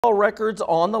Records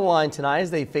on the line tonight as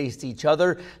they faced each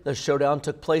other. The showdown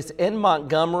took place in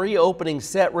Montgomery. Opening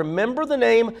set, remember the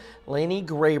name Laney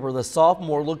Graber, the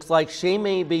sophomore. Looks like she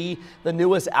may be the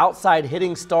newest outside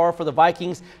hitting star for the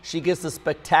Vikings. She gets a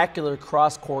spectacular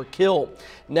cross-court kill.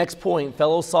 Next point,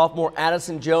 fellow sophomore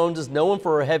Addison Jones is known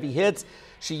for her heavy hits.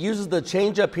 She uses the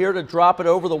changeup here to drop it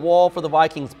over the wall for the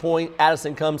Vikings point.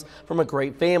 Addison comes from a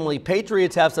great family.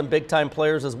 Patriots have some big-time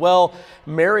players as well.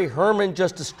 Mary Herman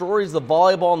just destroys the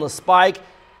volleyball on the spike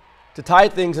to tie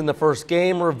things in the first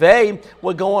game. Rivet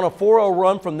would go on a 4-0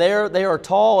 run from there. They are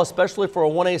tall, especially for a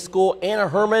 1A school. Anna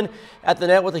Herman at the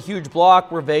net with a huge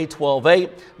block. Rivet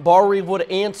 12-8. Barr-Reeve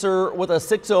would answer with a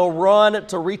 6-0 run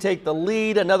to retake the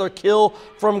lead. Another kill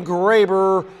from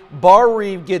Graber.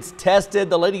 Barr-Reeve gets tested.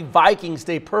 The Lady Vikings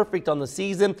stay perfect on the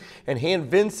season and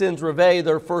hand Vincennes Rivet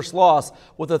their first loss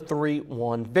with a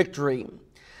 3-1 victory.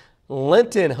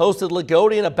 Linton hosted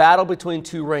Lagodi in a battle between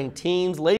two ranked teams.